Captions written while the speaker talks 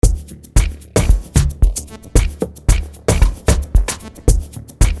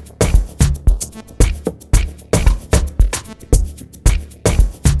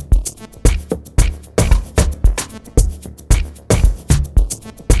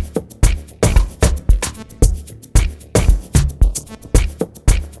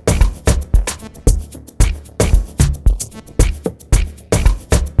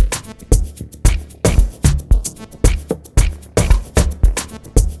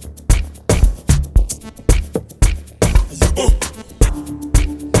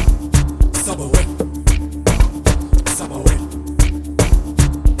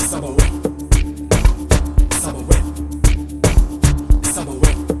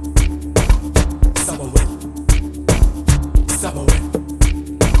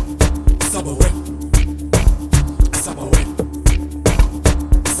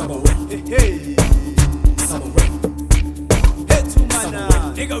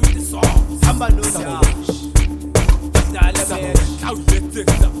with the song. Samba no dash. How you get this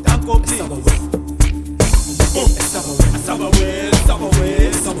up? Don't go please. Sabawell,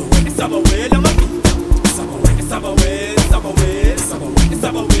 Sabawell, Sabawell, Sabawell, I'm a beat. Sabawell, Sabawell, Sabawell, Sabawell,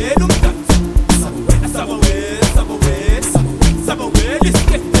 Sabawell, Sabawell, Sabawell, Sabawell, is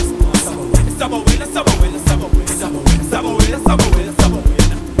get this. Sabawell, Sabawell, Sabawell, Sabawell, Sabawell, Sabawell.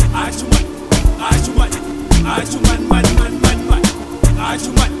 Ajuman, Ajuman, Ajuman, man, man, man, man.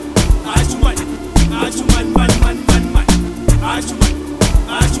 Ajuman, Ajuman, Ajuman, man, man, man, man. Ajuman,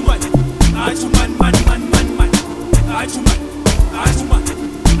 Ajuman, Ajuman, man, man, man, man. Ajuman, Ajuman,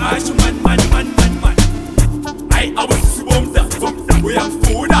 Ajuman, man, man, man, man. I was sibomza, we am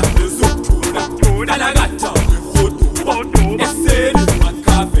food up the zoom, and I got down with photo. Eseni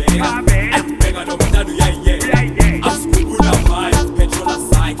makabe, pega no mtadu yeah. I'm school up my petrol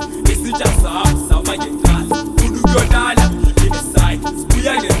aside. This is just some get done. Kudu go down, in the side. We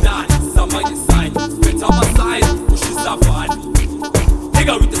are get done, some get side. Spit up a side, push is a fun.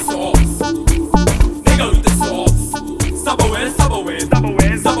 Nigga with the sauce, nigga with the sauce. Sabawell, Sabawell,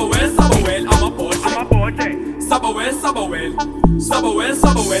 Sabawell, Sabawell, Sabawell, I'm a Porsche. Sabawell, Sabawell, Sabawell,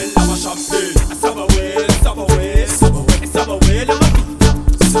 Sabawell, I'm a champagne. Sabawell, Sabawell, Sabawell, Sabawell, I'm a beat.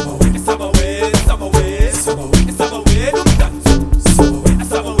 Sabawell, Sabawell, Sabawell, Sabawell, I'm dance. Sabawell,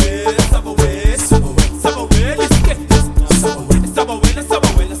 Sabawell, Sabawell, is get this. Sabawell, Sabawell,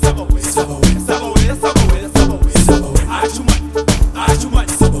 Sabawell, Sabawell, Sabawell, Sabawell. Ajuman, Ajuman,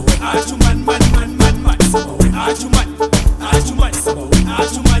 Ajuman, man, man, man, man. Ajuman, Ajuman,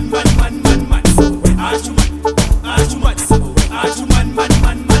 Ajuman, man, man, man, man. Ajuman, Ajuman, Ajuman, man,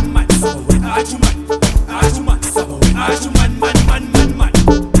 man, man, man. Ajuman, Ajuman, Ajuman, man, man, man, man.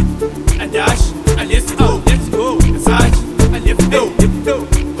 And dash, and let's go, Saj, and lift go.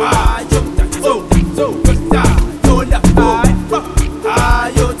 Why you touch so, good time, so left eye. Ah,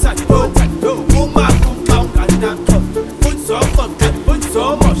 you touch go. Uma, come, and not come. Put so fuck and put so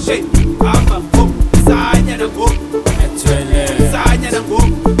much shit. I'm a book, sign and a book. Sign and a book.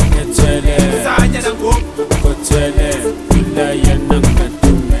 Sign and a book.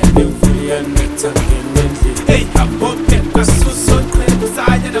 Hey, I'm book, I so clear.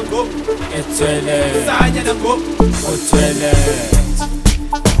 Sign and a book. Sign and a book.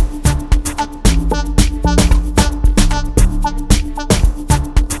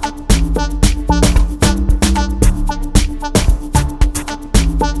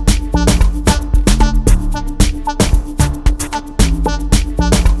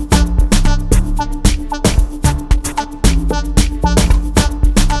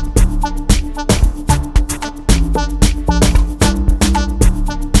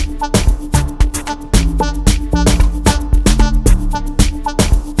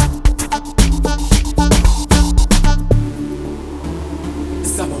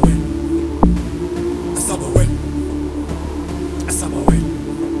 Sabawell.